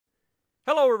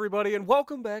Hello everybody and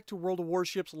welcome back to World of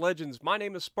Warships Legends. My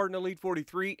name is Spartan Elite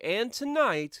 43 and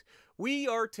tonight we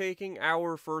are taking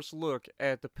our first look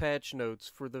at the patch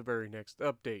notes for the very next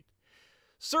update.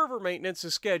 Server maintenance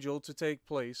is scheduled to take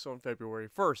place on February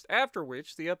 1st, after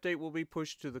which the update will be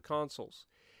pushed to the consoles.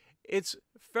 It's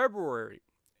February,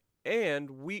 and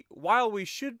while we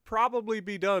should probably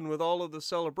be done with all of the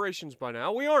celebrations by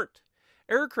now, we aren't.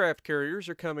 Aircraft carriers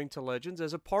are coming to Legends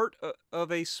as a part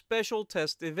of a special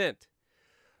test event.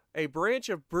 A branch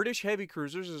of British heavy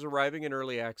cruisers is arriving in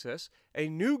early access, a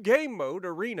new game mode,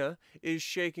 Arena, is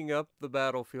shaking up the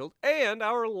battlefield, and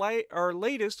our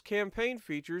latest campaign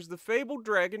features the fabled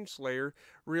Dragon Slayer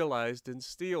realized in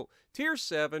steel, Tier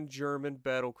 7 German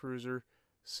battlecruiser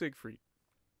Siegfried.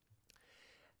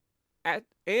 Add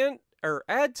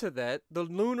to that the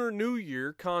Lunar New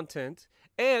Year content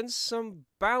and some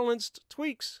balanced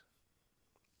tweaks.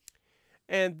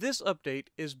 And this update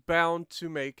is bound to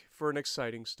make for an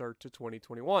exciting start to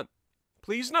 2021.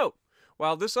 Please note,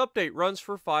 while this update runs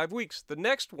for 5 weeks, the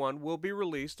next one will be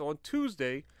released on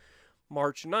Tuesday,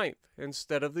 March 9th,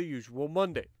 instead of the usual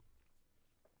Monday.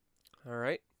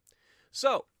 Alright,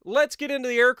 so let's get into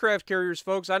the aircraft carriers,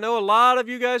 folks. I know a lot of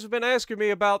you guys have been asking me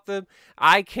about them.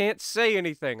 I can't say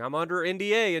anything. I'm under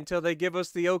NDA until they give us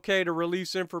the okay to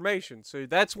release information. So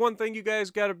that's one thing you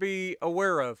guys got to be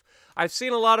aware of. I've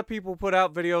seen a lot of people put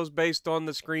out videos based on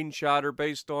the screenshot or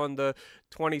based on the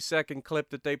 20-second clip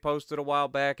that they posted a while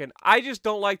back, and I just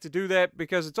don't like to do that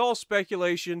because it's all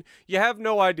speculation. You have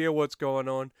no idea what's going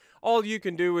on. All you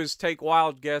can do is take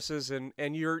wild guesses, and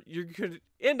you could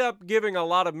end up giving a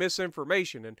lot of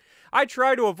misinformation. And I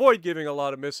try to avoid giving a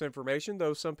lot of misinformation,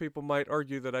 though some people might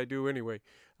argue that I do anyway,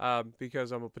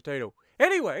 because I'm a potato.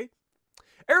 Anyway,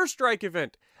 airstrike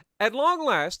event. At long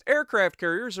last, aircraft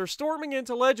carriers are storming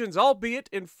into Legends, albeit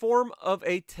in form of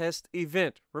a test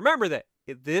event. Remember that.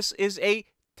 This is a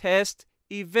test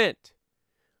event.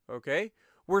 Okay?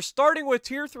 We're starting with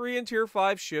Tier 3 and Tier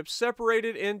 5 ships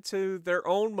separated into their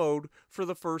own mode for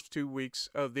the first 2 weeks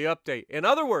of the update. In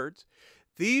other words,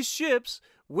 these ships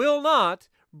will not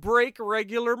break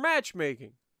regular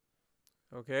matchmaking.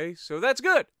 Okay? So that's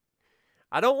good.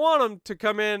 I don't want them to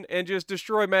come in and just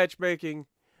destroy matchmaking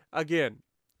again.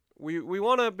 We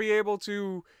want to be able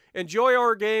to enjoy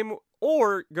our game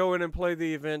or go in and play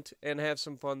the event and have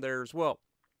some fun there as well.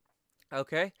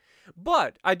 Okay?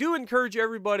 But I do encourage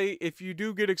everybody, if you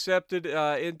do get accepted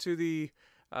into the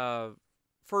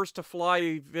First to Fly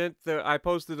event that I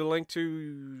posted a link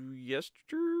to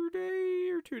yesterday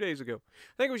or 2 days ago.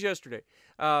 I think it was yesterday.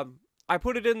 I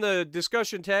put it in the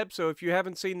discussion tab, so if you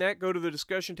haven't seen that, go to the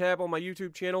discussion tab on my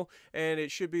YouTube channel, and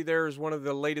it should be there as one of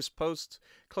the latest posts.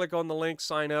 Click on the link,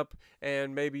 sign up,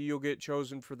 and maybe you'll get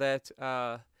chosen for that.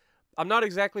 I'm not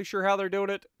exactly sure how they're doing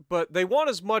it, but they want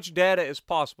as much data as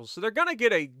possible, so they're going to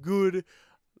get a good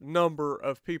number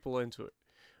of people into it.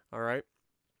 All right?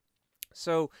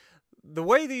 So the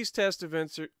way these test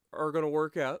events are going to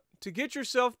work out, to get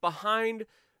yourself behind...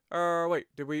 wait,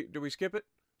 did we skip it?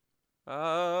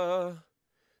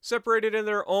 Separated in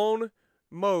their own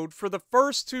mode for the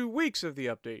first 2 weeks of the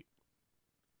update.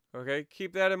 Okay,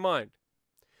 keep that in mind.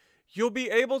 You'll be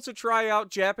able to try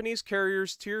out Japanese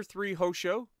carriers Tier 3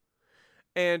 Hosho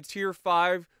and Tier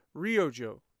 5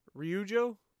 Ryujo.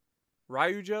 Ryujo?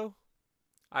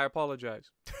 I apologize.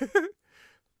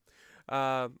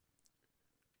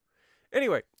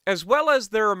 Anyway, as well as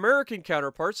their American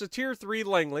counterparts, the Tier 3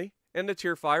 Langley and the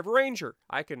Tier 5 Ranger.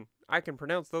 I can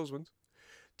pronounce those ones.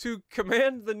 To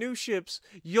command the new ships,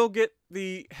 you'll get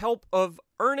the help of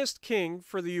Ernest King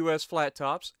for the US flat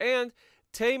tops and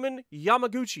Taemin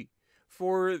Yamaguchi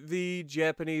for the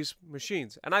Japanese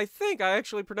machines. And I think I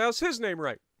actually pronounced his name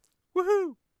right.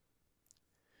 Woohoo!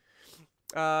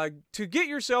 To get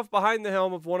yourself behind the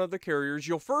helm of one of the carriers,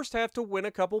 you'll first have to win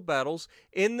a couple battles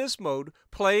in this mode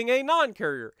playing a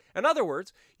non-carrier. In other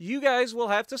words, you guys will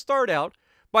have to start out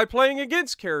by playing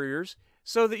against carriers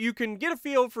so that you can get a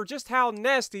feel for just how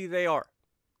nasty they are.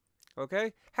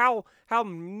 Okay? How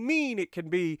mean it can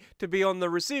be to be on the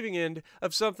receiving end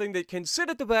of something that can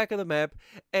sit at the back of the map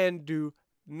and do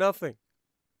nothing.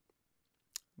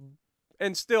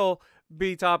 And still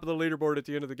be top of the leaderboard at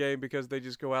the end of the game because they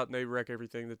just go out and they wreck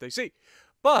everything that they see.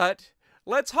 But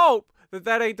let's hope that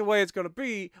that ain't the way it's going to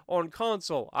be on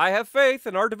console. I have faith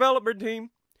in our development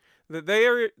team that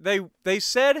they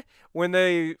said when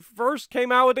they first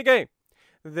came out with the game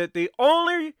that the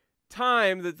only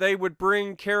time that they would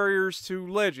bring carriers to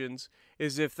Legends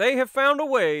is if they have found a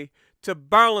way to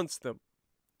balance them.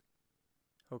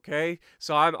 Okay?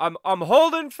 So I'm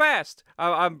holding fast.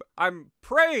 I'm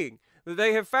praying that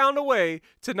they have found a way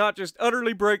to not just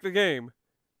utterly break the game,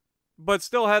 but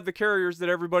still have the carriers that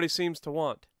everybody seems to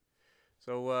want.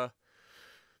 So,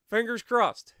 fingers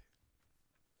crossed.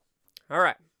 All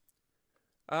right.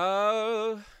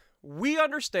 We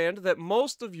understand that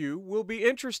most of you will be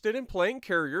interested in playing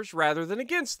carriers rather than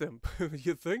against them.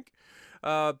 You think?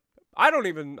 I'm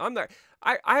not.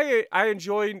 I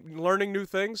enjoy learning new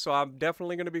things, so I'm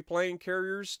definitely going to be playing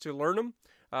carriers to learn them.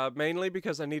 Mainly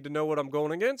because I need to know what I'm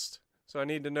going against. So I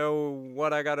need to know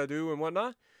what I got to do and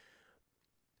whatnot.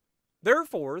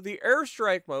 Therefore, the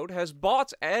airstrike mode has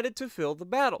bots added to fill the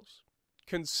battles.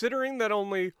 Considering that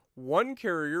only one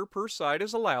carrier per side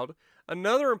is allowed,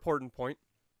 another important point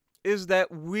is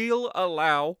that we'll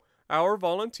allow our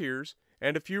volunteers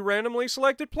and a few randomly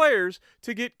selected players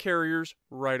to get carriers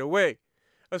right away.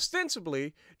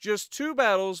 Ostensibly, just 2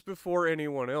 battles before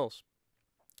anyone else.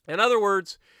 In other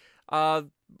words, I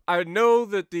know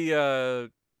that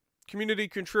the community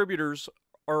contributors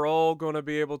are all going to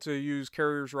be able to use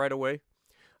carriers right away.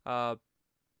 But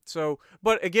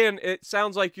again, it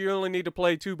sounds like you only need to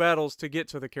play 2 battles to get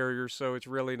to the carriers, so it's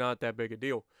really not that big a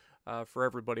deal for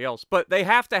everybody else. But they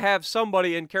have to have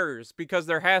somebody in carriers because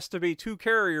there has to be 2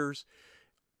 carriers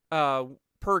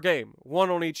per game, 1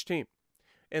 on each team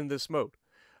in this mode.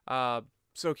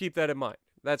 So keep that in mind.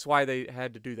 That's why they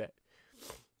had to do that.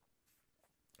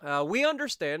 We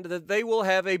understand that they will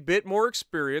have a bit more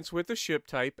experience with the ship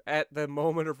type at the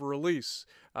moment of release.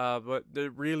 But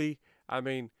really, I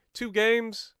mean, 2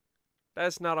 games,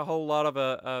 that's not a whole lot of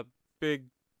a big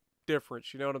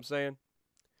difference. You know what I'm saying?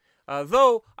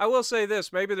 Though, I will say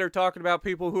this. Maybe they're talking about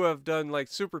people who have done, like,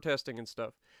 super testing and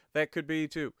stuff. That could be,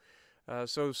 too.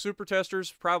 So super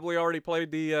testers probably already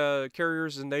played the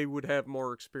carriers, and they would have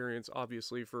more experience,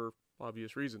 obviously, for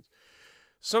obvious reasons.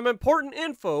 Some important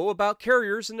info about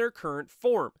carriers in their current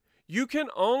form. You can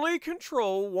only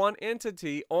control one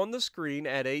entity on the screen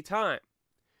at a time.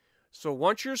 So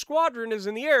once your squadron is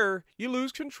in the air, you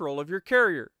lose control of your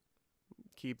carrier.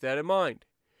 Keep that in mind.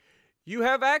 You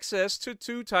have access to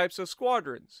 2 types of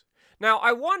squadrons. Now,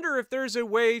 I wonder if there's a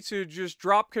way to just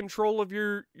drop control of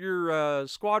your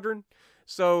squadron.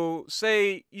 So,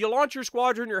 say you launch your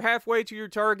squadron, you're halfway to your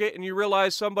target, and you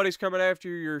realize somebody's coming after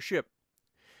your ship.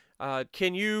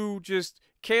 Can you just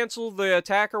cancel the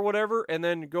attack or whatever and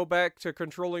then go back to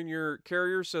controlling your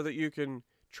carrier so that you can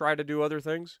try to do other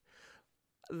things?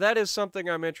 That is something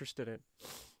I'm interested in.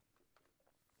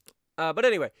 But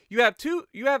anyway, you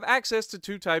have access to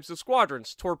 2 types of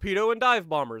squadrons: torpedo and dive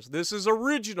bombers. This is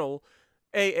original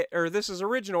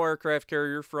aircraft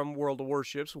carrier from World of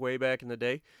Warships way back in the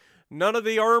day. None of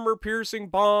the armor-piercing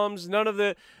bombs, none of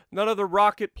the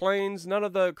rocket planes, none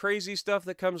of the crazy stuff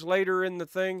that comes later in the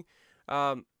thing.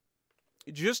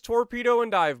 Just torpedo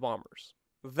and dive bombers.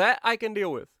 That I can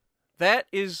deal with. That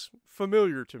is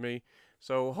familiar to me,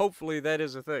 so hopefully that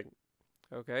is a thing.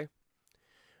 Okay?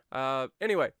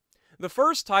 Anyway, the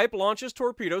first type launches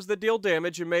torpedoes that deal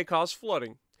damage and may cause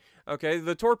flooding. Okay,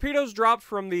 the torpedoes dropped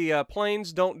from the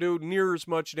planes don't do near as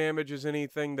much damage as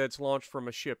anything that's launched from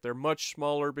a ship. They're much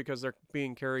smaller because they're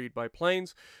being carried by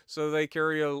planes, so they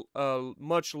carry a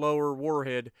much lower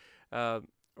warhead,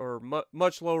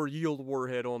 much lower yield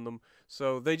warhead on them.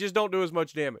 So they just don't do as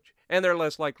much damage, and they're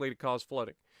less likely to cause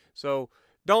flooding. So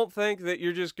don't think that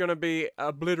you're just going to be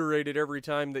obliterated every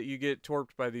time that you get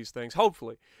torped by these things,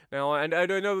 hopefully. Now, and I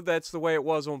know that's the way it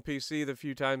was on PC the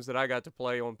few times that I got to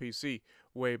play on PC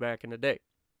way back in the day.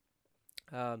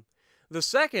 The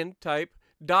second type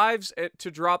dives to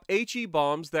drop HE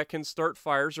bombs that can start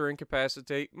fires or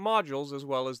incapacitate modules as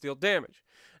well as deal damage.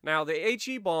 Now, the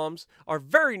HE bombs are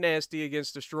very nasty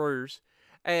against destroyers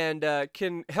and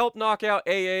can help knock out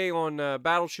AA on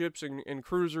battleships and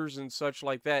cruisers and such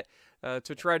like that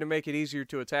to try to make it easier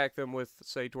to attack them with,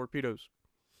 say, torpedoes.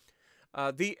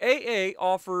 The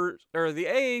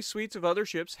AA suites of other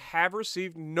ships have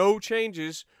received no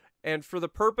changes, and for the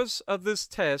purpose of this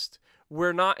test,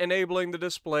 we're not enabling the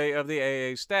display of the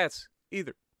AA stats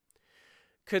either.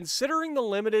 Considering the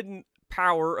limited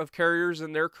power of carriers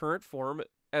in their current form,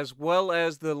 as well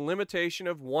as the limitation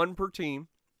of 1 per team,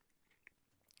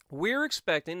 we're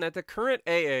expecting that the current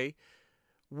AA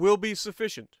will be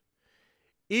sufficient,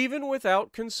 even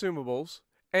without consumables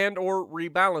and or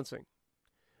rebalancing.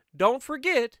 Don't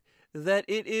forget that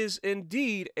it is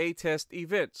indeed a test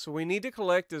event, so we need to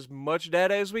collect as much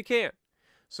data as we can.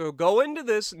 So go into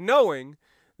this knowing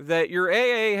that your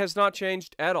AA has not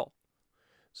changed at all.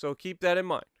 So keep that in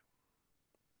mind.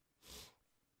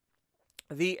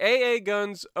 The AA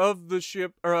guns of the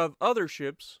ship or of other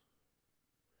ships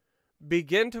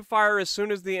begin to fire as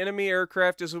soon as the enemy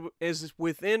aircraft is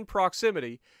within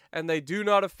proximity, and they do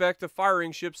not affect the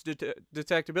firing ship's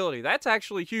detectability. That's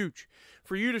actually huge.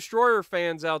 For you destroyer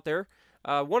fans out there,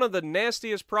 one of the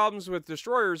nastiest problems with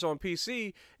destroyers on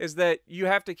PC is that you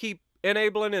have to keep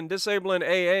enabling and disabling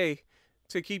AA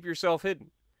to keep yourself hidden.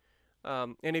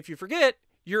 And if you forget,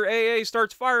 your AA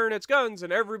starts firing its guns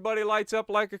and everybody lights up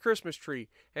like a Christmas tree,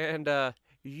 and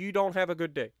you don't have a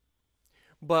good day.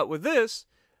 But with this,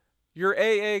 your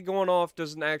AA going off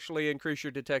doesn't actually increase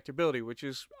your detectability, which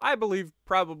is, I believe,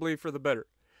 probably for the better.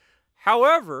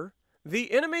 However,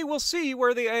 the enemy will see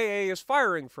where the AA is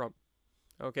firing from.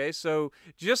 Okay, so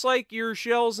just like your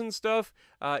shells and stuff,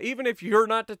 even if you're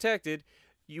not detected,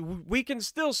 we can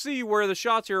still see where the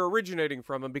shots are originating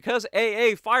from. And because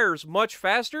AA fires much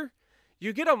faster,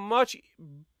 you get a much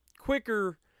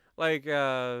quicker, like,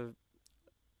 dial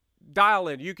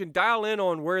in. You can dial in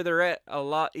on where they're at a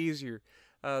lot easier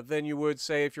than you would,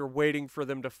 say, if you're waiting for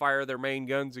them to fire their main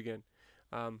guns again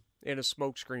in a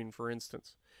smoke screen, for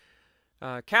instance.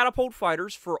 Catapult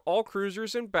fighters for all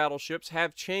cruisers and battleships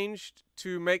have changed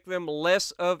to make them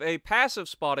less of a passive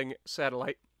spotting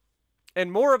satellite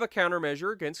and more of a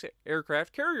countermeasure against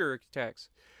aircraft carrier attacks.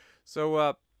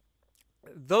 So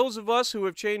those of us who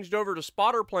have changed over to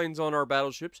spotter planes on our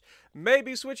battleships may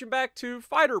be switching back to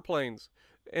fighter planes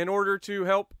in order to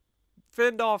help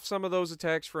fend off some of those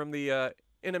attacks from the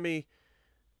enemy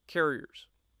carriers.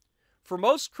 For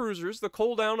most cruisers, the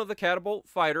cooldown of the catapult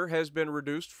fighter has been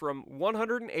reduced from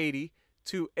 180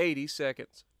 to 80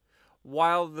 seconds,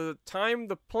 while the time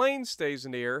the plane stays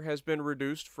in the air has been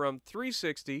reduced from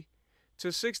 360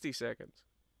 to 60 seconds.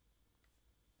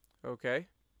 Okay.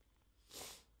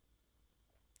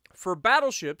 For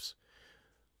battleships,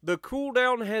 the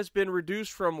cooldown has been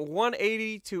reduced from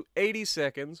 180 to 80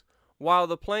 seconds, while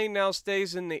the plane now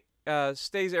stays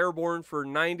airborne for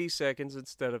 90 seconds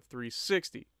instead of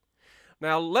 360.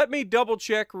 Now, let me double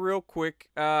check real quick.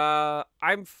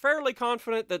 I'm fairly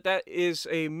confident that that is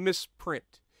a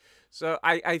misprint. So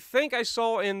I think I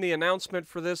saw in the announcement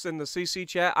for this in the CC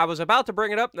chat, I was about to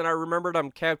bring it up, and then I remembered I'm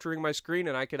capturing my screen,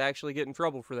 and I could actually get in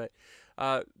trouble for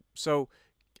that. So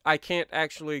I can't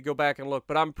actually go back and look,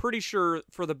 but I'm pretty sure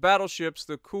for the battleships,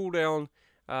 the cooldown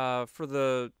for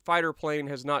the fighter plane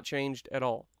has not changed at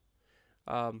all.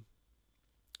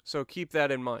 So keep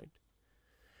that in mind.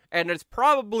 And it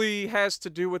probably has to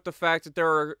do with the fact that there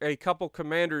are a couple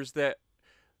commanders that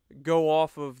go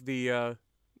off of the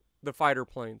fighter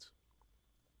planes.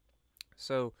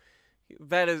 So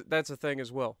that's a thing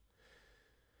as well.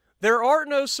 There are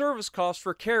no service costs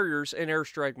for carriers in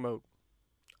airstrike mode.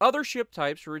 Other ship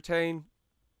types retain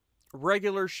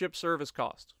regular ship service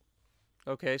costs.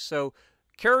 Okay, so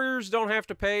carriers don't have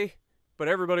to pay, but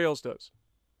everybody else does.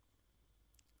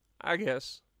 I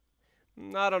guess.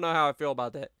 I don't know how I feel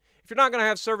about that. If you're not going to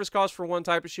have service costs for one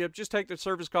type of ship, just take the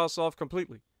service costs off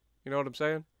completely. You know what I'm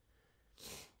saying?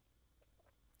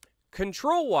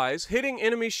 Control-wise, hitting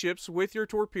enemy ships with your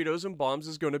torpedoes and bombs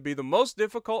is going to be the most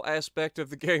difficult aspect of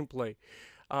the gameplay.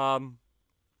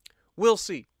 We'll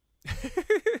see.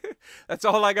 That's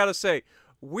all I got to say.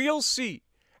 We'll see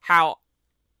how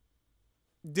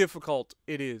difficult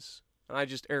it is. And I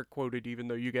just air quoted even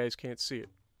though you guys can't see it.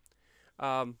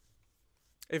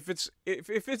 If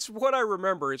it's what I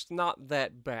remember, it's not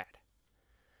that bad.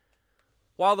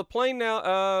 While the plane now,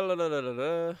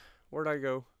 where'd I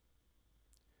go?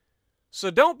 So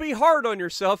don't be hard on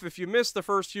yourself if you miss the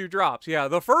first few drops. Yeah,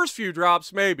 the first few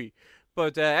drops maybe,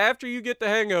 but after you get the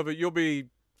hang of it, you'll be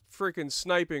freaking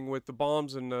sniping with the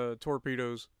bombs and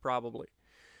torpedoes probably.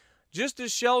 Just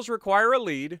as shells require a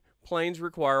lead, planes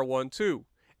require one too,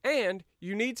 and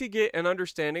you need to get an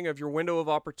understanding of your window of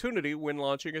opportunity when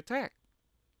launching attack.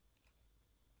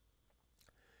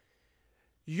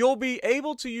 You'll be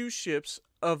able to use ships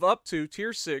of up to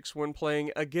Tier 6 when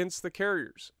playing against the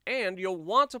carriers, and you'll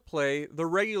want to play the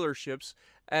regular ships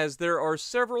as there are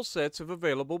several sets of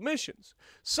available missions.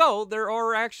 So there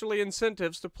are actually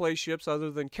incentives to play ships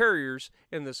other than carriers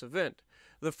in this event.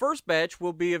 The first batch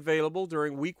will be available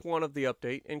during week 1 of the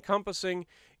update, encompassing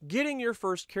getting your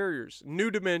first carriers,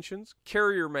 new dimensions,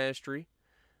 carrier mastery,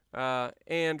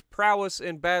 and prowess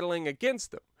in battling against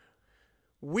them.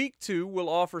 Week 2 will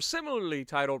offer similarly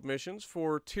titled missions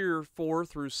for Tier 4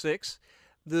 through 6.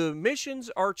 The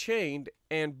missions are chained,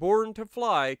 and Born to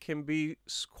Fly can be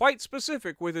quite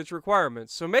specific with its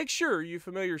requirements, so make sure you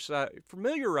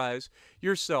familiarize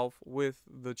yourself with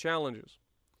the challenges.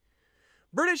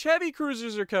 British heavy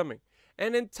cruisers are coming.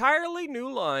 An entirely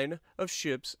new line of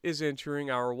ships is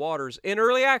entering our waters in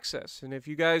early access. And if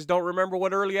you guys don't remember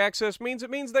what early access means,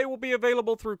 it means they will be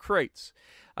available through crates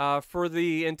for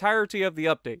the entirety of the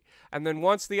update. And then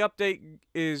once the update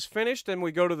is finished and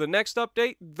we go to the next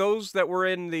update, those that were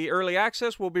in the early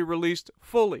access will be released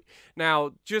fully.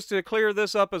 Now, just to clear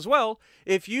this up as well,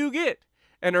 if you get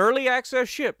an early access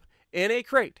ship in a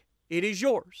crate, it is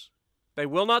yours. They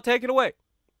will not take it away.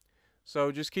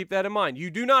 So just keep that in mind. You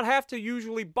do not have to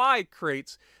usually buy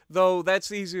crates, though that's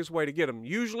the easiest way to get them.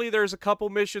 Usually there's a couple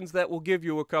missions that will give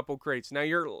you a couple crates. Now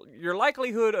your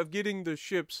likelihood of getting the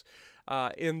ships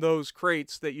in those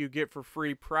crates that you get for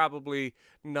free probably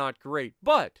not great,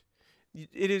 but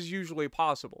it is usually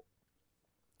possible.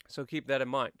 So keep that in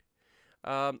mind.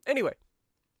 Anyway,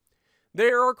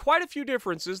 there are quite a few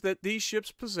differences that these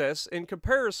ships possess in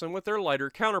comparison with their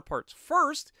lighter counterparts.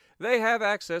 First, they have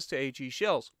access to HE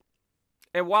shells.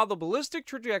 And while the ballistic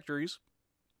trajectories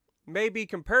may be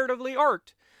comparatively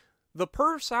arced, the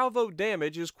per salvo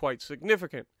damage is quite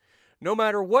significant, no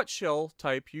matter what shell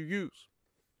type you use.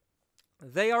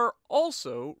 They are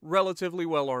also relatively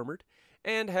well armored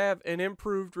and have an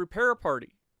improved repair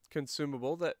party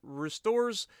consumable that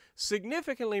restores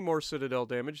significantly more citadel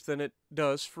damage than it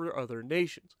does for other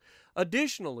nations.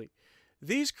 Additionally,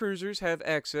 these cruisers have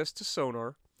access to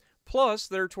sonar, plus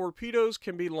their torpedoes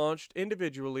can be launched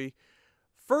individually,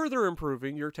 further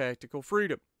improving your tactical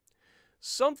freedom.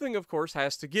 Something, of course,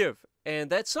 has to give, and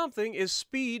that something is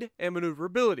speed and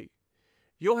maneuverability.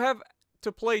 You'll have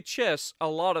to play chess a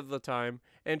lot of the time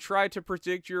and try to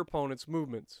predict your opponent's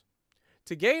movements.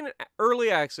 To gain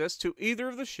early access to either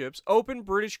of the ships, open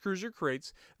British cruiser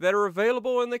crates that are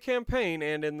available in the campaign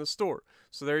and in the store.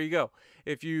 So there you go.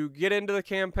 If you get into the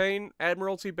campaign,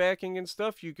 Admiralty backing and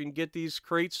stuff, you can get these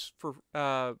crates for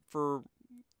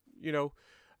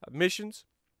missions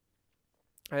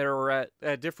that are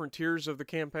at different tiers of the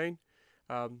campaign.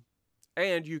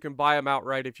 And you can buy them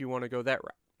outright if you want to go that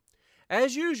route.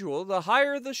 As usual, the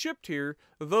higher the ship tier,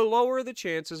 the lower the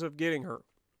chances of getting her.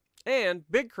 And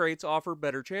big crates offer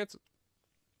better chances.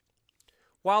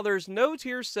 While there's no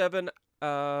tier 7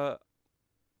 Albemarle?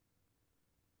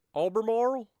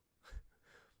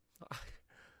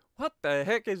 What the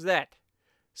heck is that?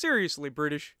 Seriously,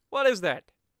 British, what is that?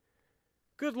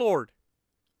 Good Lord.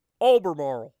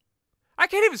 Albemarle. I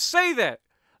can't even say that.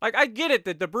 Like, I get it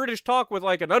that the British talk with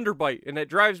like an underbite and it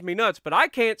drives me nuts, but I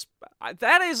can't.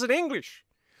 That isn't English.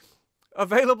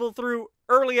 Available through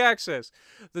early access.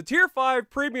 The Tier 5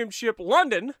 premium ship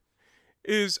London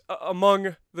is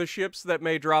among the ships that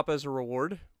may drop as a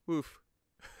reward. Oof.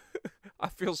 I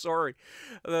feel sorry.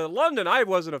 The London I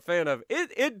wasn't a fan of.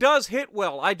 It does hit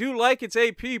well. I do like its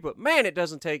AP, but man, it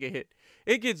doesn't take a hit.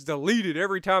 It gets deleted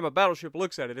every time a battleship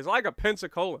looks at it. It's like a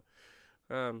Pensacola.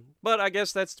 But I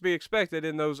guess that's to be expected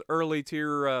in those early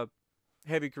tier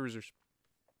heavy cruisers.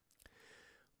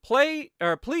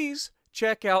 Please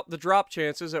check out the drop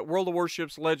chances at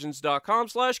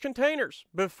worldofwarshipslegends.com/containers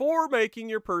before making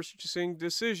your purchasing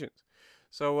decisions.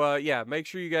 So yeah, make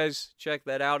sure you guys check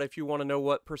that out if you want to know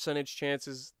what percentage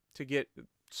chances to get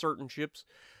certain ships.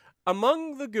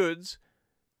 Among the goods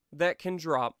that can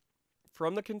drop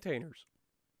from the containers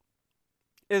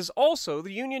is also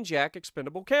the Union Jack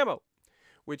expendable camo,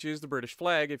 which is the British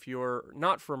flag. If you're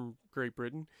not from Great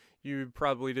Britain, you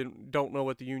probably don't know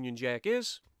what the Union Jack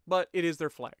is, but it is their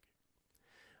flag,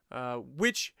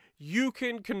 which you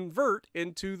can convert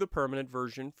into the permanent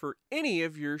version for any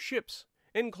of your ships,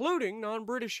 including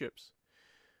non-British ships.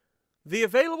 The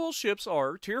available ships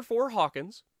are Tier 4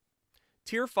 Hawkins,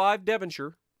 Tier 5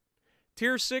 Devonshire,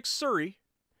 Tier 6 Surrey,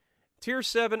 Tier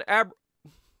 7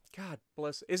 God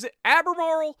bless. Is it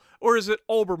Albemarle or is it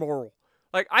Albemarle?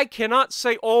 Like, I cannot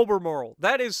say Albemarle.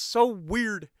 That is so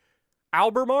weird.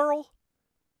 Albemarle?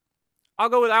 I'll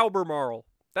go with Albemarle.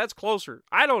 That's closer.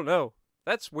 I don't know.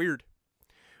 That's weird.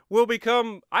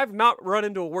 I've not run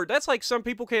into a word. That's like some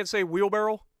people can't say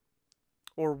wheelbarrow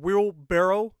or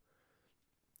wheelbarrow.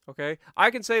 Okay?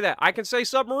 I can say that. I can say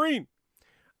submarine.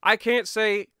 I can't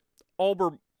say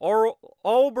Albemarle.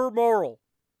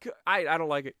 I don't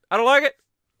like it. I don't like it.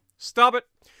 Stop it.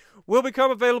 Will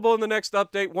become available in the next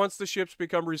update once the ships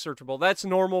become researchable. That's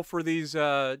normal for these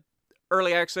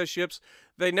early access ships.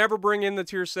 They never bring in the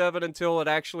Tier 7 until it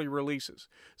actually releases.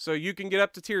 So you can get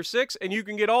up to Tier 6, and you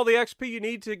can get all the XP you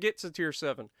need to get to Tier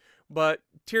 7. But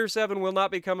Tier 7 will not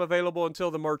become available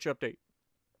until the March update.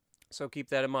 So keep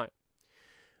that in mind.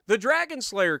 The Dragon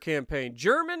Slayer campaign,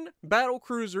 German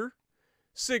battlecruiser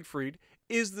Siegfried,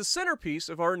 is the centerpiece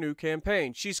of our new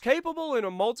campaign. She's capable in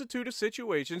a multitude of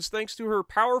situations thanks to her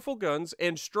powerful guns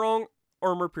and strong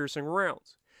armor-piercing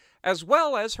rounds, as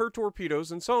well as her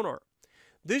torpedoes and sonar.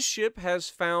 This ship has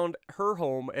found her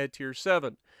home at Tier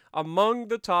 7, among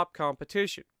the top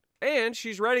competition, and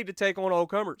she's ready to take on all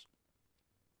comers.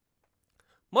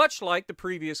 Much like the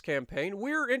previous campaign,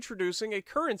 we're introducing a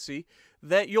currency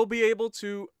that you'll be able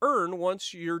to earn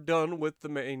once you're done with the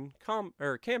main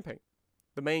campaign.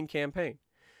 The main campaign.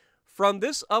 From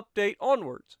this update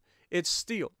onwards, it's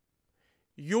steel.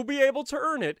 You'll be able to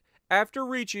earn it after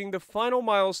reaching the final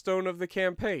milestone of the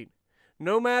campaign,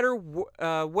 no matter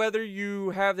whether you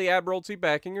have the Admiralty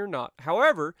backing or not.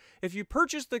 However, if you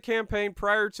purchase the campaign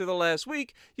prior to the last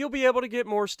week, you'll be able to get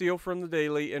more steel from the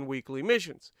daily and weekly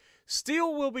missions.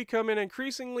 Steel will become an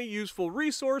increasingly useful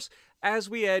resource as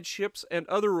we add ships and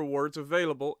other rewards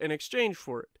available in exchange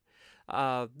for it.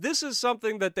 This is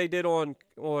something that they did on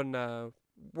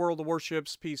World of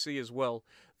Warships PC as well.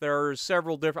 There are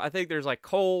several different, I think there's like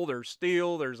coal, there's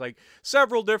steel, there's like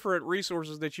several different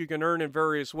resources that you can earn in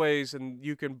various ways, and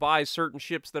you can buy certain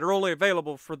ships that are only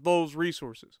available for those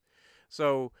resources.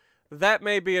 So that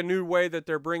may be a new way that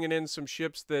they're bringing in some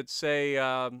ships that say,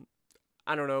 I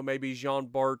don't know, maybe Jean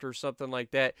Bart or something like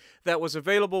that, that was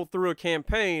available through a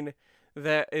campaign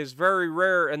that is very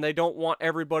rare, and they don't want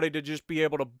everybody to just be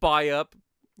able to buy up,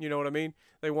 you know what I mean?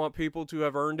 They want people to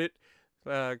have earned it.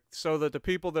 So that the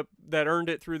people that earned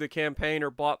it through the campaign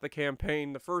or bought the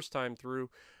campaign the first time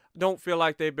through don't feel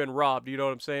like they've been robbed, you know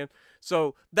what I'm saying?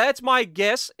 So that's my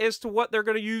guess as to what they're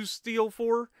going to use steel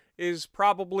for, is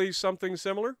probably something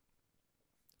similar.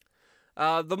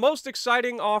 The most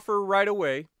exciting offer right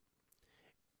away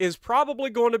is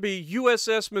probably going to be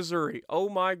USS Missouri. Oh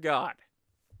my God.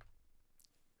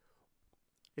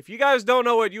 If you guys don't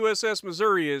know what USS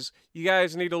Missouri is, you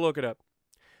guys need to look it up.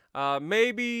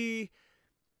 Maybe...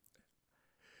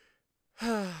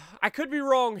 I could be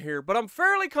wrong here, but I'm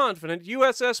fairly confident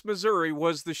USS Missouri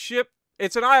was the ship.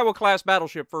 It's an Iowa-class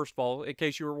battleship, first of all, in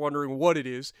case you were wondering what it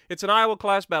is. It's an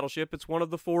Iowa-class battleship. It's one of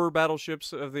the 4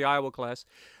 battleships of the Iowa-class.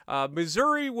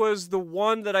 Missouri was the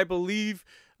one that I believe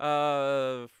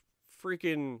they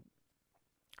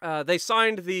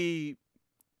signed the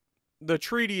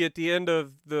treaty at the end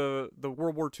of the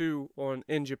World War II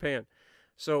in Japan.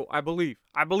 So I believe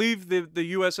the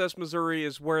USS Missouri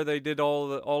is where they did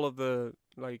all of the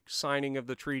like signing of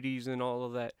the treaties and all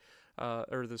of that,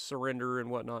 or the surrender and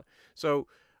whatnot. So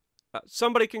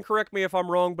somebody can correct me if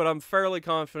I'm wrong, but I'm fairly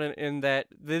confident in that.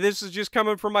 This is just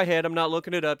coming from my head. I'm not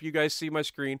looking it up. You guys see my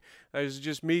screen. It's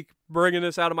just me bringing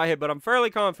this out of my head, but I'm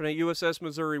fairly confident USS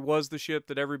Missouri was the ship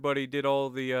that everybody did all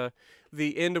the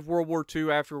end of World War II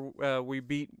after we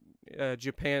beat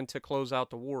Japan to close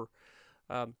out the war.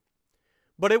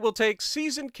 But it will take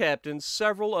seasoned captains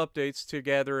several updates to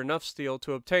gather enough steel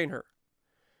to obtain her.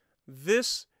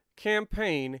 This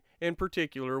campaign in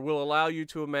particular will allow you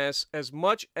to amass as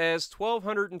much as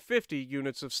 1,250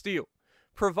 units of steel,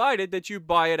 provided that you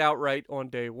buy it outright on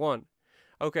day 1.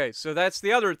 Okay, so that's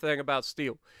the other thing about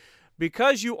steel.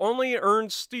 Because you only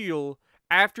earn steel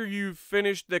after you've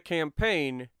finished the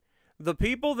campaign, the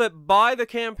people that buy the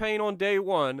campaign on day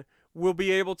 1 will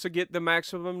be able to get the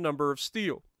maximum number of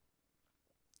steel.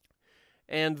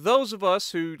 And those of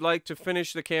us who like to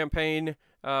finish the campaign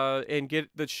and get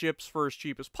the ships for as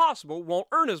cheap as possible won't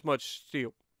earn as much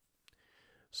steel.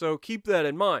 So keep that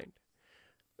in mind.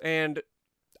 And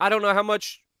I don't know how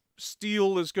much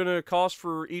steel is going to cost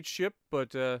for each ship,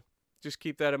 but just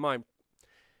keep that in mind.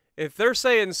 If they're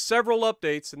saying several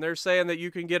updates and they're saying that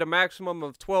you can get a maximum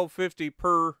of 1,250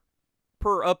 per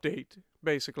update,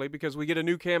 basically, because we get a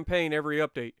new campaign every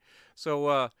update.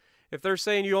 So if they're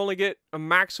saying you only get a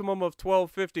maximum of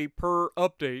 1,250 per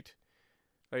update,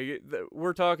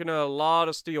 we're talking a lot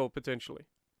of steel potentially.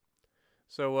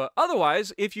 So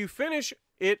otherwise, if you finish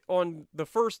it on the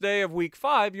first day of week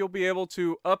 5, you'll be able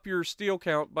to up your steel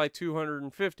count by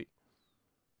 250.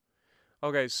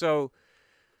 Okay, so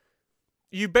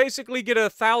you basically get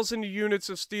 1,000 units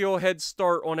of steel head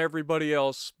start on everybody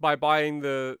else by buying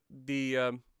the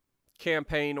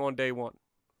campaign on day 1.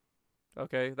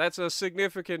 Okay, that's a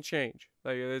significant change.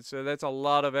 That's a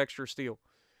lot of extra steel.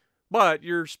 But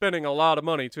you're spending a lot of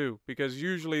money too, because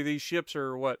usually these ships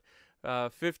are what,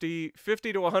 $50 to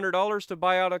 $100 to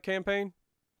buy out a campaign.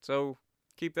 So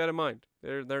keep that in mind.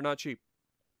 They're not cheap.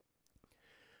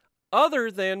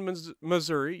 Other than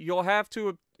Missouri,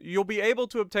 you'll be able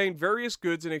to obtain various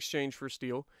goods in exchange for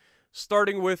steel,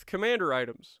 starting with commander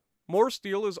items. More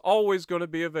steel is always going to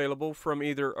be available from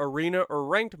either arena or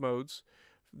ranked modes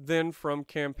than from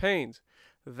campaigns.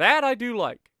 That I do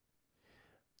like.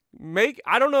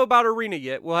 I don't know about arena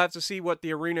yet. We'll have to see what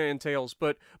the arena entails,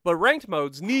 but ranked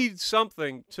modes need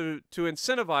something to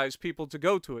incentivize people to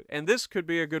go to it, and this could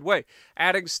be a good way.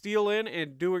 Adding steel in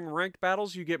and doing ranked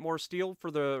battles, you get more steel for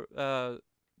the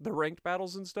the ranked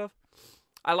battles and stuff.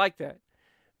 I like that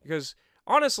because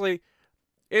honestly,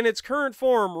 in its current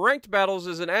form, ranked battles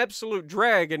is an absolute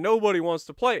drag and nobody wants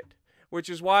to play it, which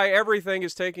is why everything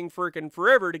is taking freaking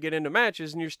forever to get into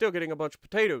matches and you're still getting a bunch of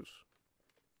potatoes,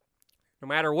 no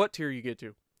matter what tier you get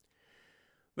to.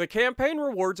 The campaign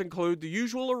rewards include the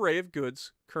usual array of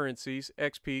goods, currencies,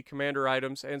 XP, commander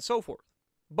items, and so forth.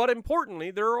 But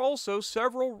importantly, there are also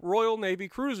several Royal Navy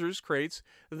cruisers crates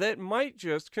that might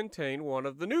just contain one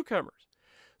of the newcomers.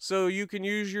 So you can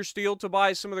use your steel to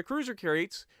buy some of the cruiser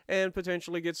crates and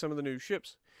potentially get some of the new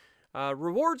ships.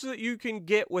 Rewards that you can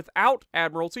get without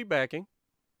Admiralty backing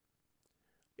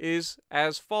is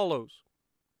as follows.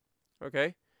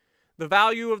 Okay? The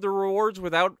value of the rewards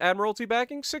without Admiralty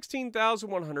backing,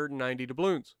 16,190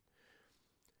 doubloons.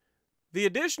 The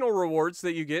additional rewards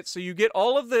that you get, so you get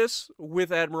all of this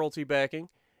with Admiralty backing,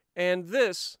 and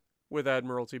this with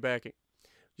Admiralty backing.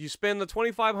 You spend the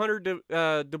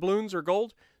 2,500 doubloons or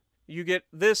gold, you get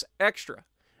this extra,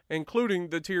 including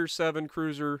the Tier 7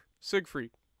 cruiser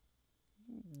Siegfried,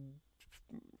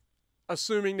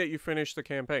 assuming that you finish the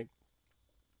campaign.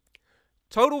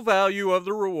 Total value of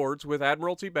the rewards with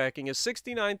Admiralty backing is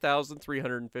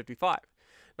 69,355.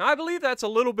 Now, I believe that's a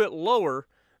little bit lower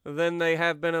than they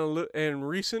have been in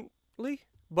recently,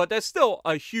 but that's still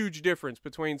a huge difference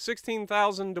between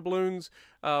 16,000 doubloons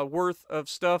worth of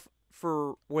stuff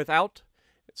for without,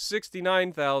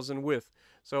 69,000 with.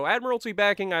 So Admiralty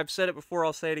backing, I've said it before,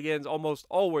 I'll say it again, is almost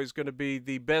always going to be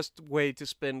the best way to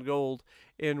spend gold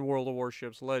in World of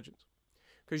Warships Legends,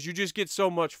 because you just get so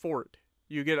much for it.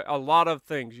 You get a lot of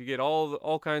things. You get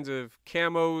all kinds of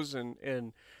camos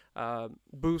and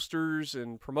boosters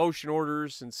and promotion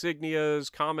orders,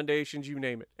 insignias, commendations, you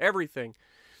name it. Everything.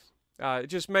 It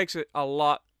just makes it a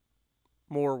lot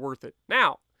more worth it.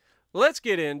 Now, let's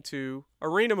get into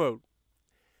Arena Mode.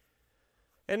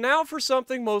 And now for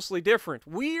something mostly different.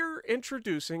 We're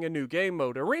introducing a new game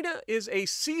mode. Arena is a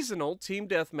seasonal team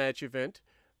deathmatch event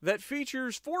that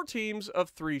features 4 teams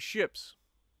of 3 ships.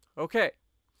 Okay.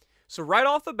 So right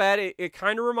off the bat, it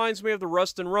kind of reminds me of the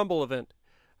Rust and Rumble event.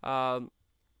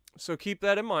 So keep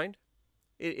that in mind.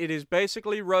 It is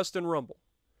basically Rust and Rumble.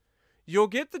 You'll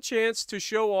get the chance to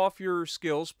show off your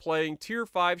skills playing Tier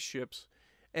 5 ships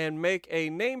and make a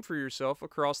name for yourself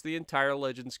across the entire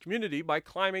Legends community by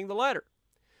climbing the ladder.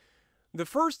 The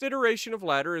first iteration of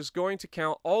ladder is going to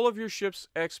count all of your ship's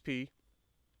XP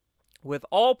with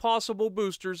all possible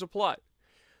boosters applied.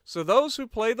 So those who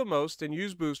play the most and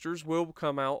use boosters will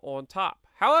come out on top.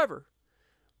 However,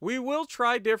 we will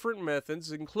try different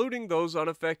methods, including those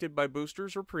unaffected by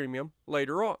boosters or premium,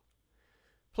 later on.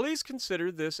 Please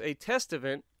consider this a test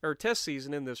event or test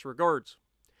season in this regards,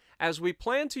 as we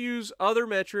plan to use other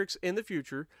metrics in the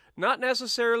future, not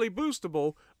necessarily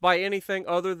boostable by anything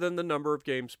other than the number of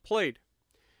games played.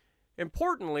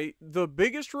 Importantly, the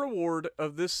biggest reward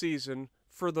of this season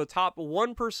for the top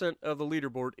 1% of the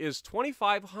leaderboard is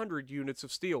 2,500 units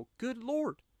of steel. Good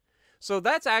Lord. So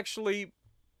that's actually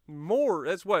more.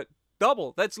 That's what?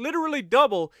 Double. That's literally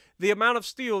double the amount of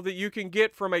steel that you can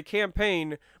get from a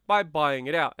campaign by buying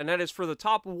it out. And that is for the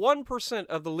top 1%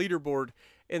 of the leaderboard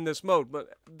in this mode. But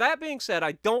that being said,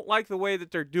 I don't like the way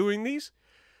that they're doing these,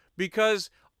 because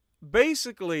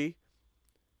basically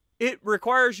it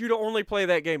requires you to only play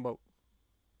that game mode.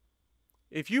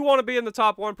 If you want to be in the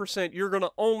top 1%, you're going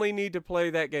to only need to play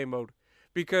that game mode,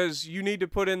 because you need to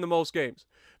put in the most games.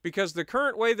 Because the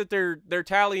current way that they're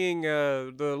tallying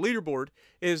the leaderboard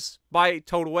is by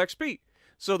total XP.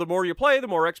 So the more you play, the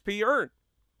more XP you earn.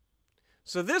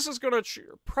 So this is going to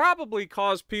probably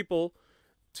cause people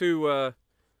to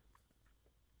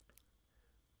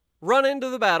run into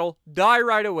the battle, die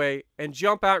right away, and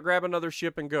jump out, grab another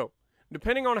ship, and go.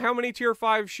 Depending on how many Tier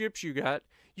 5 ships you got,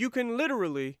 you can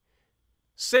literally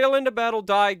sail into battle,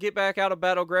 die, get back out of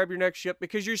battle, grab your next ship,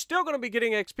 because you're still going to be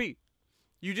getting XP.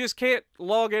 You just can't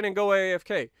log in and go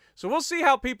AFK. So we'll see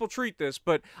how people treat this,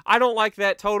 but I don't like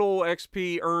that total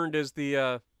XP earned as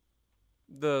the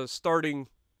starting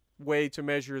way to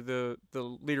measure the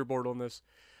leaderboard on this.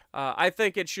 I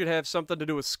think it should have something to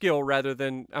do with skill rather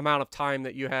than amount of time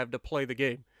that you have to play the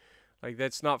game. Like,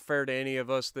 that's not fair to any of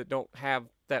us that don't have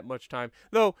that much time.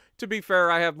 Though, to be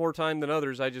fair, I have more time than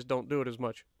others. I just don't do it as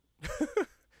much.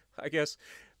 I guess.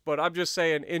 But I'm just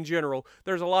saying, in general,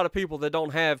 there's a lot of people that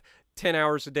don't have 10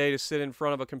 hours a day to sit in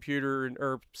front of a computer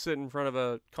or sit in front of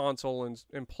a console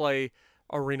and play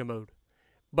Arena Mode.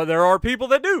 But there are people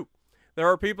that do. There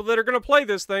are people that are going to play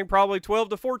this thing probably 12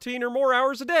 to 14 or more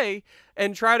hours a day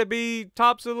and try to be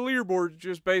tops of the leaderboard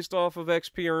just based off of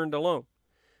XP earned alone.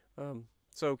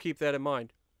 So keep that in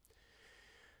mind.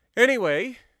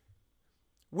 Anyway,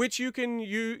 which you can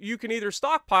either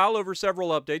stockpile over several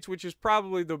updates, which is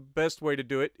probably the best way to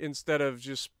do it instead of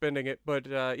just spending it. But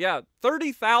yeah,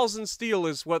 30,000 steel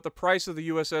is what the price of the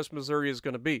USS Missouri is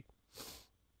going to be.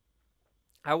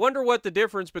 I wonder what the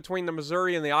difference between the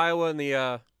Missouri and the Iowa and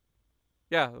the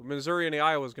Missouri and the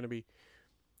Iowa is going to be.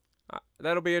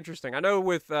 That'll be interesting. I know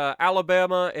with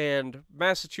Alabama and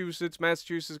Massachusetts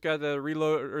got the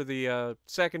reload or the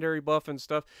secondary buff and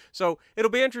stuff. So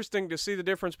it'll be interesting to see the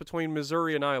difference between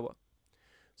Missouri and Iowa.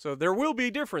 So there will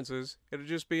be differences. It'll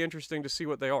just be interesting to see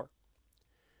what they are.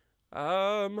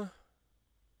 The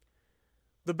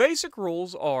basic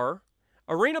rules are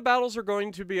arena battles are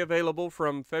going to be available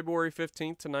from February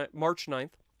 15th to March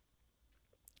 9th.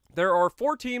 There are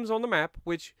 4 teams on the map,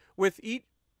 with each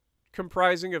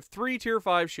comprising of 3 Tier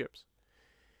 5 ships.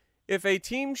 If a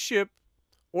team ship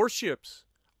or ships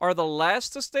are the last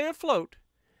to stay afloat,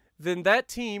 then that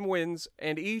team wins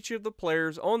and each of the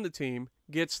players on the team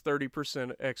gets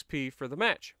 30% XP for the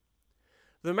match.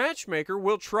 The matchmaker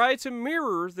will try to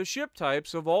mirror the ship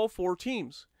types of all 4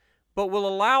 teams, but will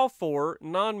allow for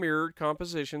non-mirrored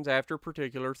compositions after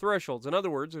particular thresholds. In other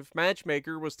words, if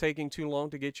matchmaker was taking too long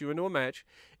to get you into a match,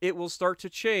 it will start to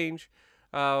change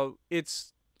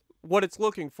what it's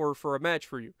looking for a match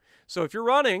for you. So if you're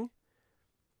running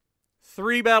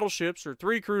 3 battleships or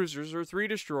 3 cruisers or 3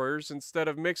 destroyers instead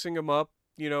of mixing them up,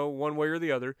 one way or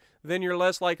the other, then you're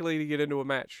less likely to get into a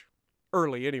match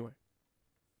early anyway.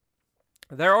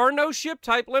 There are no ship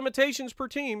type limitations per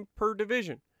team per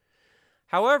division.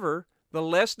 However, the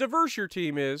less diverse your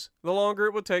team is, the longer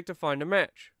it will take to find a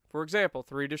match. For example,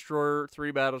 3 destroyer,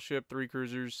 3 battleship, 3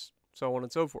 cruisers, so on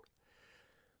and so forth.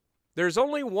 There's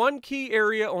only one key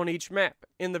area on each map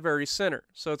in the very center,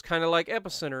 so it's kind of like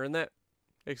Epicenter in that,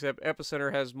 except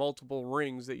Epicenter has multiple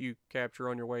rings that you capture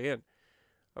on your way in.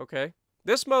 Okay?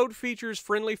 This mode features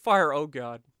friendly fire. Oh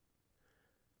god.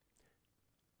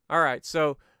 Alright,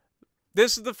 so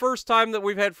this is the first time that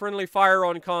we've had friendly fire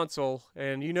on console,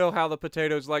 and you know how the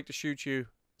potatoes like to shoot you,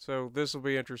 so this will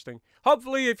be interesting.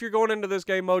 Hopefully, if you're going into this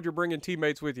game mode, you're bringing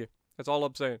teammates with you. That's all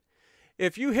I'm saying.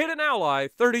 If you hit an ally,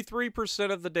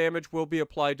 33% of the damage will be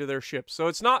applied to their ship. So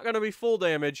it's not going to be full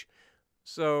damage,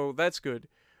 so that's good.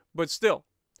 But still,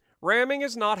 ramming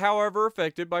is not, however,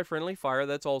 affected by friendly fire.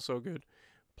 That's also good.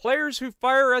 Players who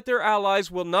fire at their allies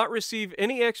will not receive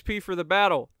any XP for the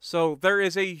battle. So there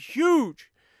is a huge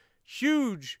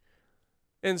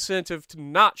incentive to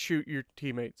not shoot your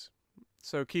teammates.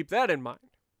 So keep that in mind.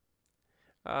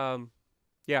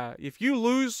 Yeah, if you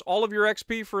lose all of your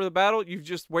XP for the battle, you've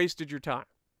just wasted your time.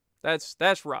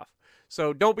 That's rough.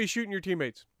 So don't be shooting your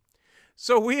teammates.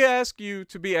 So we ask you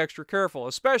to be extra careful,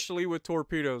 especially with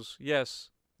torpedoes.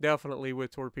 Yes, definitely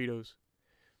with torpedoes.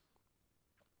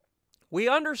 We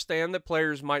understand that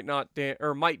players might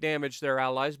damage their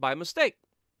allies by mistake,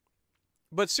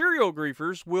 but serial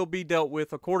griefers will be dealt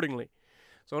with accordingly.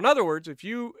 So in other words, if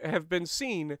you have been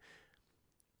seen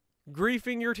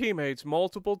griefing your teammates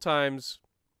multiple times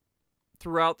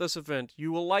throughout this event,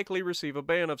 you will likely receive a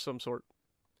ban of some sort.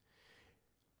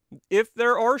 If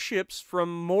there are ships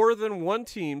from more than one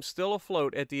team still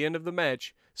afloat at the end of the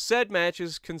match, said match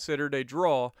is considered a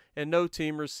draw and no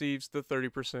team receives the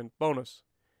 30% bonus.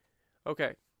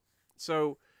 Okay,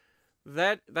 so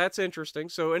that's interesting.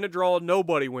 So in a draw,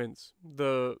 nobody wins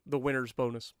the winner's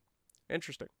bonus.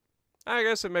 Interesting. I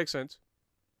guess it makes sense.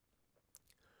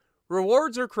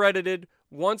 Rewards are credited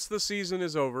once the season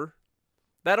is over.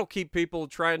 That'll keep people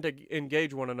trying to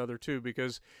engage one another too,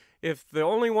 because if the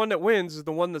only one that wins is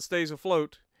the one that stays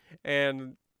afloat,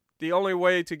 and the only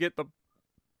way to get the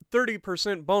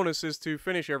 30% bonus is to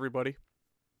finish everybody,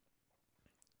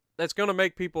 that's going to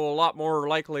make people a lot more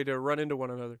likely to run into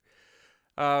one another.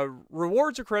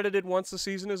 Rewards are credited once the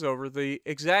season is over. The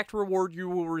exact reward you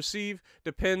will receive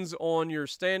depends on your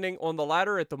standing on the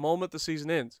ladder at the moment the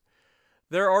season ends.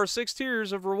 There are 6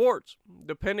 tiers of rewards,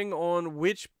 depending on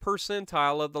which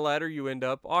percentile of the ladder you end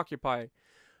up occupying.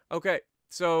 Okay,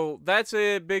 so that's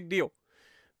a big deal.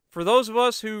 For those of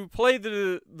us who play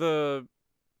the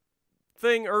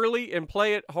thing early and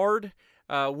play it hard,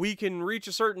 we can reach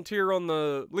a certain tier on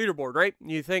the leaderboard, right?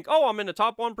 You think, oh, I'm in the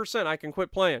top 1%, I can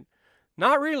quit playing.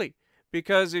 Not really,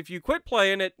 because if you quit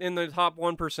playing it in the top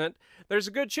 1%, there's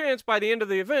a good chance by the end of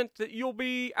the event that you'll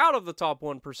be out of the top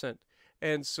 1%.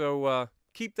 And so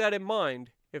keep that in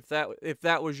mind if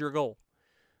that was your goal.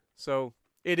 So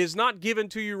it is not given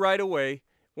to you right away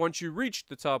once you reach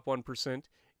the top 1%.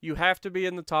 You have to be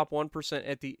in the top 1%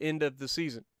 at the end of the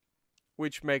season,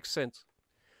 which makes sense.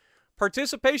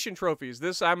 Participation trophies,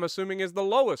 this I'm assuming is the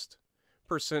lowest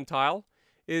percentile,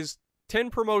 is 10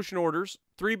 promotion orders,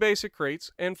 3 basic crates,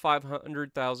 and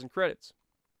 500,000 credits.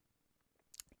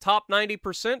 Top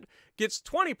 90% gets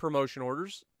 20 promotion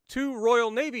orders, 2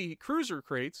 Royal Navy cruiser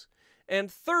crates,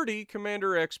 and 30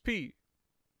 Commander XP,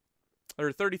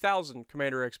 or 30,000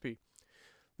 Commander XP.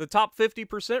 The top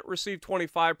 50% receive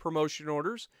 25 promotion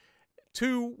orders,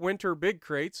 2 Winter Big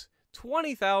Crates,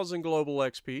 20,000 Global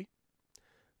XP.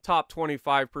 Top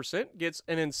 25% gets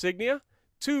an Insignia,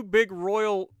 2 big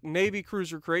Royal Navy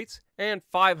cruiser crates, and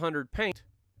 500 paint.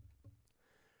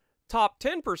 Top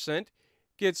 10%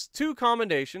 gets 2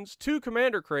 commendations, 2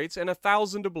 commander crates, and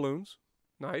 1,000 doubloons.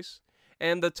 Nice.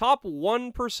 And the top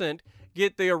 1%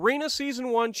 get the Arena Season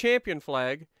 1 champion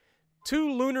flag,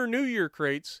 2 Lunar New Year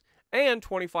crates, and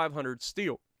 2,500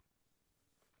 steel.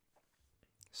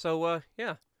 So,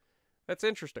 yeah, that's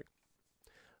interesting.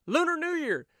 Lunar New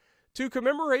Year. To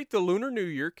commemorate the Lunar New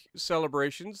Year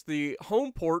celebrations, the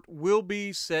home port will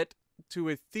be set to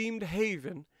a themed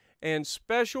haven, and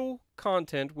special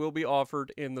content will be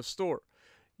offered in the store.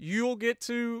 You'll get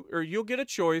a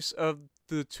choice of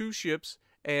the 2 ships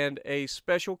and a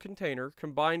special container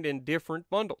combined in different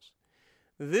bundles.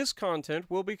 This content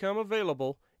will become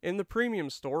available in the premium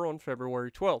store on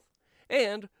February 12th,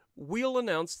 and we'll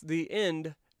announce the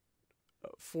end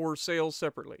for sales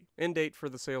separately. End date for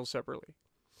the sales separately.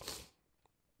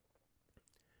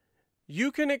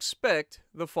 You can expect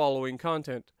the following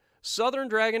content: Southern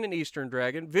Dragon and Eastern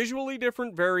Dragon, visually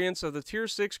different variants of the Tier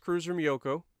 6 Cruiser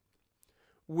Miyoko,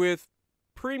 with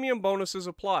premium bonuses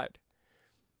applied.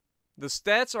 The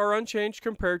stats are unchanged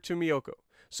compared to Miyoko.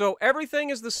 So everything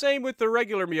is the same with the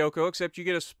regular Miyoko, except you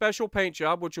get a special paint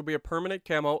job, which will be a permanent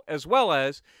camo, as well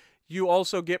as you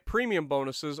also get premium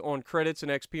bonuses on credits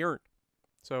and XP earned.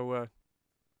 So,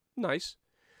 nice.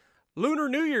 Lunar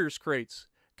New Year's crates,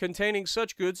 containing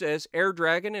such goods as Air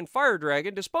Dragon and Fire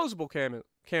Dragon disposable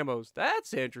camos.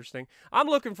 That's interesting. I'm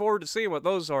looking forward to seeing what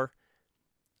those are.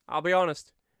 I'll be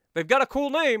honest. They've got a cool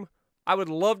name. I would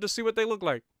love to see what they look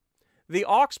like. The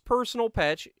Ox personal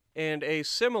patch and a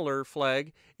similar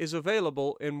flag is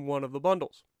available in one of the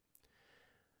bundles.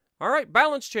 Alright,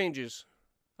 balance changes.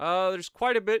 There's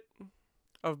quite a bit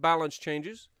of balance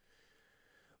changes.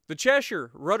 The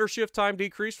Cheshire rudder shift time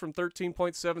decreased from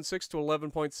 13.76 to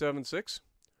 11.76.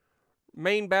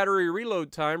 Main battery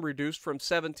reload time reduced from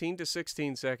 17 to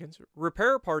 16 seconds.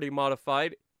 Repair party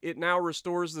modified. It now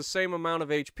restores the same amount of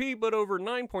HP, but over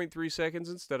 9.3 seconds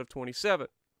instead of 27.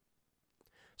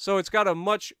 So it's got a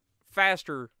much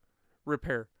faster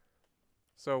repair.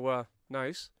 So,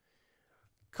 nice.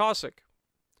 Cossack.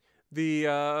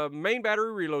 The main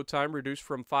battery reload time reduced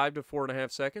from 5 to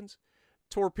 4.5 seconds.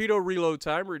 Torpedo reload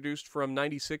time reduced from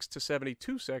 96 to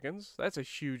 72 seconds. That's a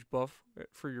huge buff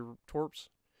for your torps.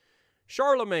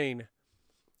 Charlemagne.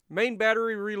 Main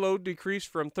battery reload decreased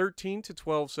from 13 to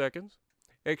 12 seconds.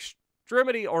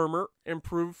 Extremity armor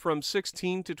improved from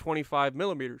 16 to 25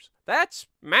 millimeters. That's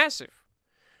massive.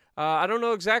 I don't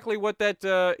know exactly what that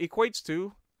equates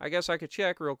to. I guess I could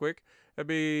check real quick. It'd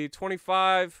be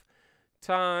 25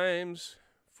 times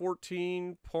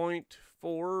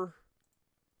 14.4.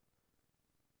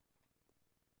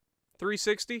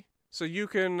 360. So you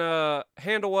can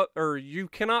handle up, or you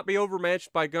cannot be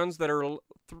overmatched by guns that are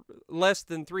less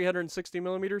than 360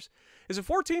 millimeters. Is it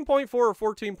 14.4 or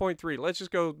 14.3? Let's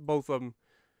just go both of them.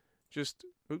 Just,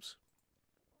 oops.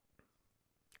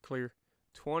 Clear.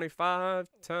 25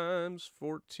 times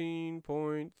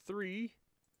 14.3.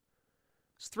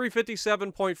 It's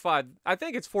 357.5. I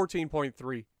think it's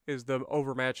 14.3 is the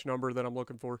overmatch number that I'm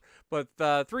looking for. But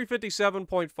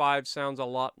 357.5 sounds a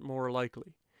lot more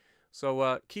likely.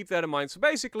 So keep that in mind. So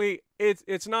basically,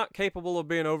 it's not capable of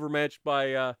being overmatched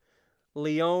by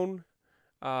Leon.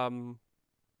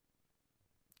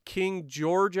 King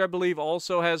George, I believe,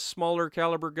 also has smaller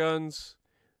caliber guns.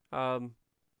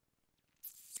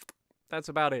 That's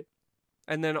about it.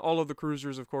 And then all of the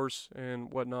cruisers, of course,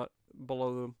 and whatnot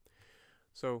below them.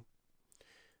 So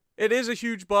it is a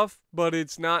huge buff, but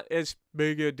it's not as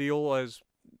big a deal as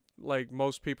like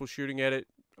most people shooting at it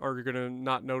are going to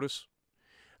not notice.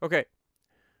 Okay,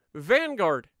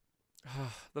 Vanguard.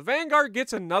 The Vanguard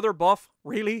gets another buff?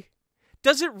 Really?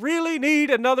 Does it really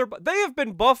need another buff? They have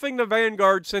been buffing the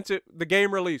Vanguard since the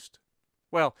game released.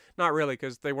 Well, not really,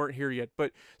 because they weren't here yet.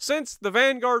 But since the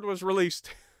Vanguard was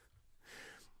released,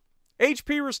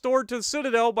 HP restored to the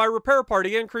Citadel by Repair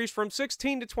Party increased from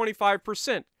 16 to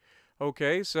 25%.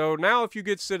 Okay, so now if you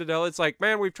get Citadel, it's like,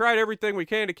 man, we've tried everything we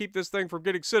can to keep this thing from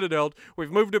getting Citadeled. We've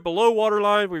moved it below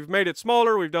waterline. We've made it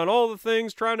smaller. We've done all the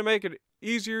things trying to make it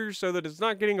easier so that it's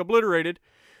not getting obliterated.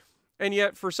 And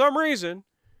yet, for some reason,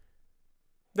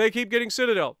 they keep getting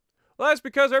Citadel. Well, that's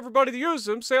because everybody that uses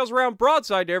them sails around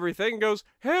broadside to everything and goes,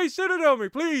 hey, Citadel me,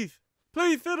 please.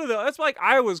 Please, Citadel. That's like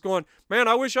I was going, man,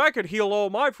 I wish I could heal all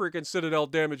my freaking Citadel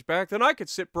damage back. Then I could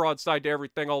sit broadside to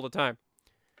everything all the time.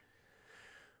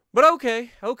 But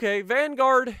okay.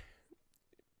 Vanguard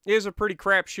is a pretty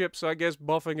crap ship, so I guess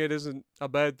buffing it isn't a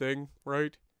bad thing,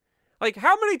 right? Like,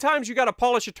 how many times you gotta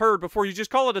polish a turd before you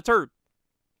just call it a turd?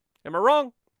 Am I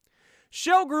wrong?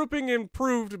 Shell grouping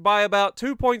improved by about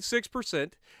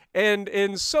 2.6%, and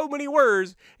in so many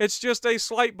words, it's just a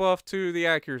slight buff to the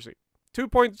accuracy.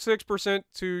 2.6%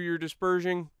 to your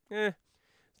dispersion, it's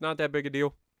not that big a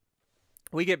deal.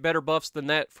 We get better buffs than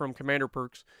that from commander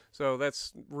perks, so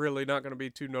that's really not going to be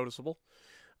too noticeable.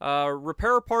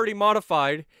 Repair party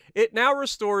modified. It now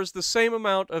restores the same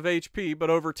amount of HP, but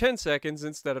over 10 seconds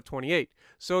instead of 28.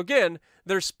 So again,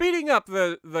 they're speeding up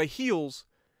the heals,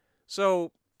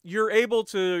 so you're able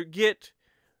to get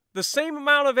the same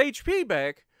amount of HP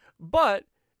back, but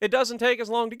it doesn't take as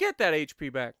long to get that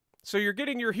HP back. So you're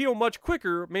getting your heal much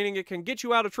quicker, meaning it can get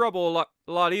you out of trouble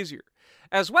a lot easier.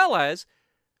 As well as,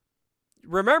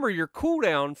 remember, your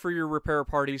cooldown for your repair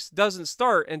parties doesn't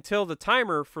start until the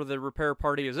timer for the repair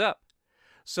party is up.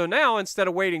 So now, instead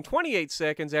of waiting 28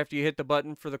 seconds after you hit the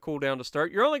button for the cooldown to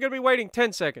start, you're only going to be waiting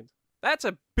 10 seconds. That's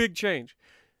a big change.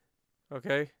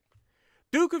 Okay.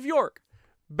 Duke of York.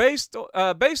 Base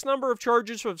number of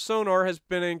charges of sonar has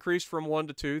been increased from 1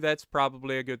 to 2. That's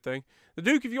probably a good thing. The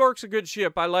Duke of York's a good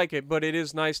ship. I like it, but it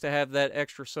is nice to have that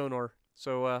extra sonar.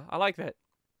 So I like that.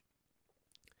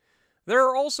 There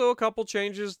are also a couple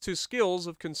changes to skills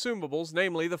of consumables,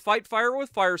 namely the Fight Fire with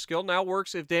Fire skill now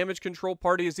works if damage control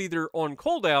party is either on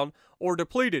cooldown or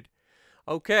depleted.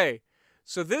 Okay,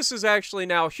 so this is actually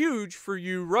now huge for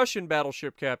you Russian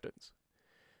battleship captains.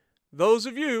 Those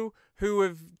of you who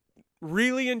have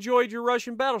really enjoyed your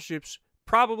Russian battleships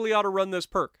probably ought to run this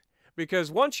perk,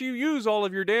 because once you use all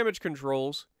of your damage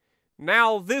controls,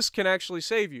 now this can actually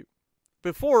save you.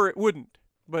 Before it wouldn't,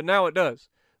 but now it does.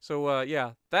 So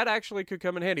yeah, that actually could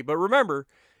come in handy. But remember,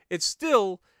 it's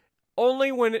still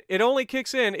only when it only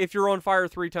kicks in if you're on fire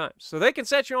 3 times. So they can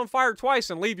set you on fire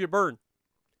twice and leave you burn.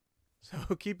 So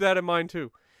keep that in mind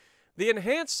too. The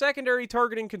enhanced secondary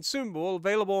targeting consumable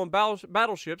available on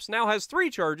battleships now has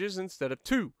 3 charges instead of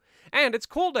 2. And its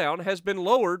cooldown has been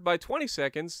lowered by 20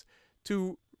 seconds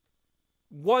to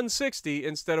 160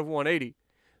 instead of 180.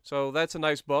 So that's a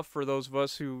nice buff for those of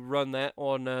us who run that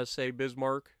on, say,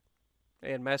 Bismarck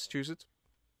and Massachusetts.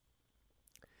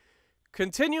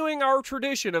 Continuing our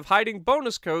tradition of hiding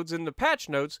bonus codes in the patch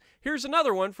notes, here's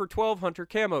another one for 12 Hunter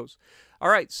camos.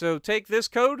 Alright, so take this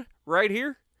code right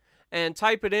here and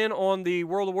type it in on the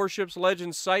World of Warships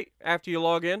Legends site after you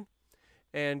log in,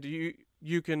 and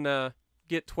you can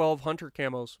get 12 Hunter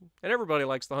camos. And everybody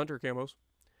likes the Hunter camos.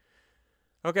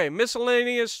 Okay,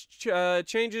 miscellaneous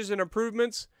changes and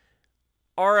improvements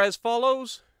are as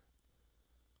follows.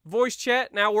 Voice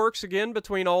chat now works again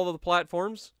between all of the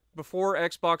platforms. Before,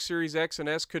 Xbox Series X and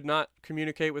S could not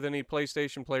communicate with any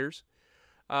PlayStation players.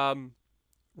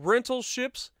 Rental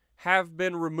ships have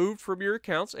been removed from your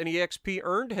accounts. Any XP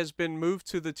earned has been moved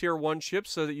to the Tier 1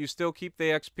 ships so that you still keep the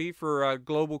XP for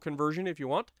global conversion if you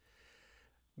want.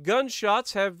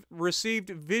 Gunshots have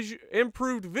received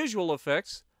improved visual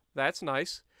effects. That's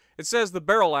nice. It says the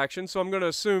barrel action, so I'm going to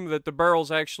assume that the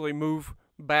barrels actually move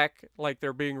back like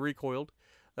they're being recoiled.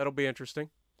 That'll be interesting.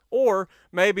 Or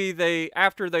maybe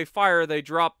after they fire, they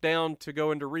drop down to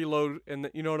go into reload, and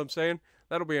you know what I'm saying?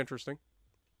 That'll be interesting.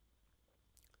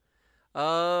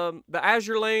 The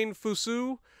Azure Lane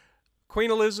Fusu,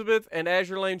 Queen Elizabeth, and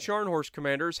Azure Lane Scharnhorst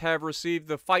commanders have received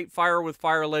the Fight Fire with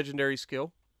Fire legendary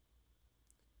skill.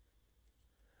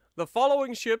 The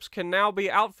following ships can now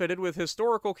be outfitted with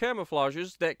historical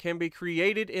camouflages that can be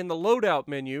created in the loadout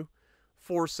menu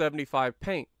for 75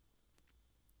 paint.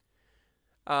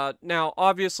 Now,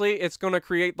 obviously, it's going to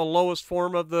create the lowest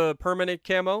form of the permanent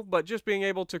camo, but just being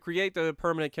able to create the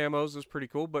permanent camos is pretty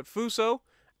cool. But Fuso,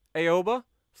 Aoba,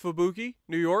 Fubuki,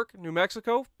 New York, New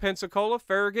Mexico, Pensacola,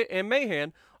 Farragut, and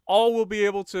Mahan all will be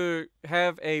able to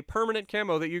have a permanent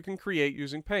camo that you can create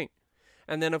using paint.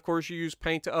 And then, of course, you use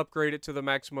paint to upgrade it to the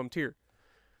maximum tier.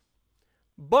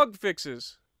 Bug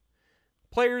fixes.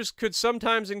 Players could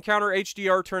sometimes encounter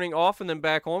HDR turning off and then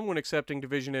back on when accepting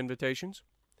division invitations.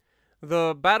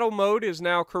 The battle mode is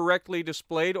now correctly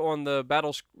displayed on the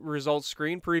battle results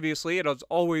screen. Previously, it has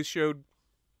always showed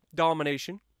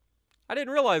domination. I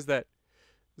didn't realize that.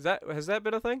 Has that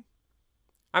been a thing?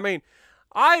 I mean,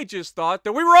 I just thought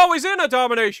that we were always in a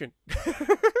domination.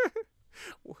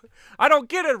 I don't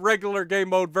get a regular game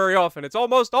mode very often. It's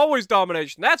almost always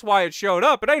domination. That's why it's showing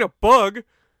up. It ain't a bug.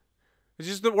 It's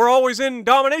just that we're always in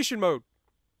domination mode.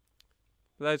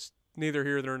 That's neither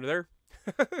here nor there.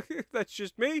 That's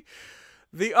just me.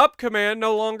 The up command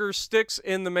no longer sticks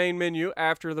in the main menu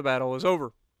after the battle is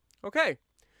over. Okay,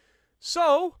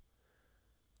 so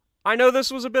I know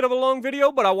this was a bit of a long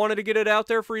video, but I wanted to get it out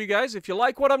there for you guys. If you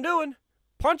like what I'm doing,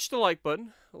 punch the like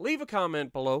button, leave a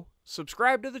comment below,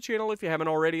 subscribe to the channel if you haven't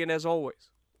already, and as always,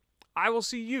 I will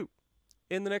see you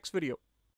in the next video.